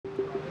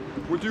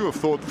Would you have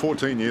thought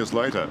 14 years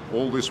later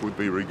all this would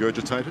be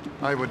regurgitated?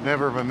 I would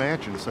never have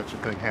imagined such a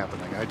thing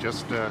happening. I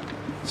just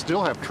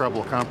still have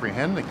trouble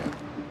comprehending it.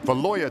 For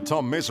lawyer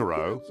Tom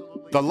Mesereau,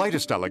 the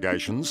latest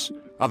allegations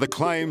are the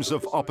claims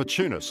of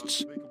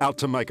opportunists out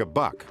to make a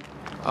buck.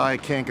 I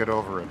can't get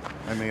over it.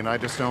 I mean, I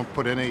just don't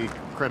put any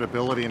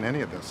credibility in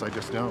any of this. I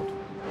just don't.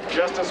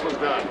 Justice was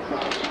done.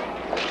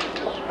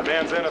 The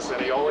man's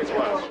innocent. He always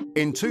was.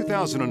 In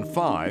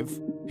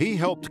 2005, he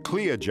helped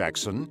clear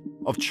Jackson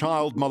of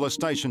child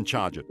molestation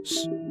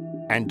charges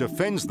and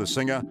defends the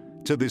singer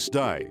to this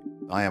day.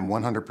 I am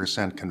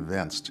 100%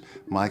 convinced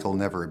Michael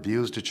never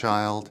abused a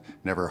child,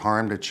 never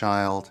harmed a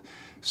child,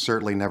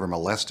 certainly never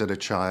molested a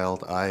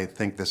child. I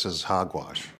think this is hogwash.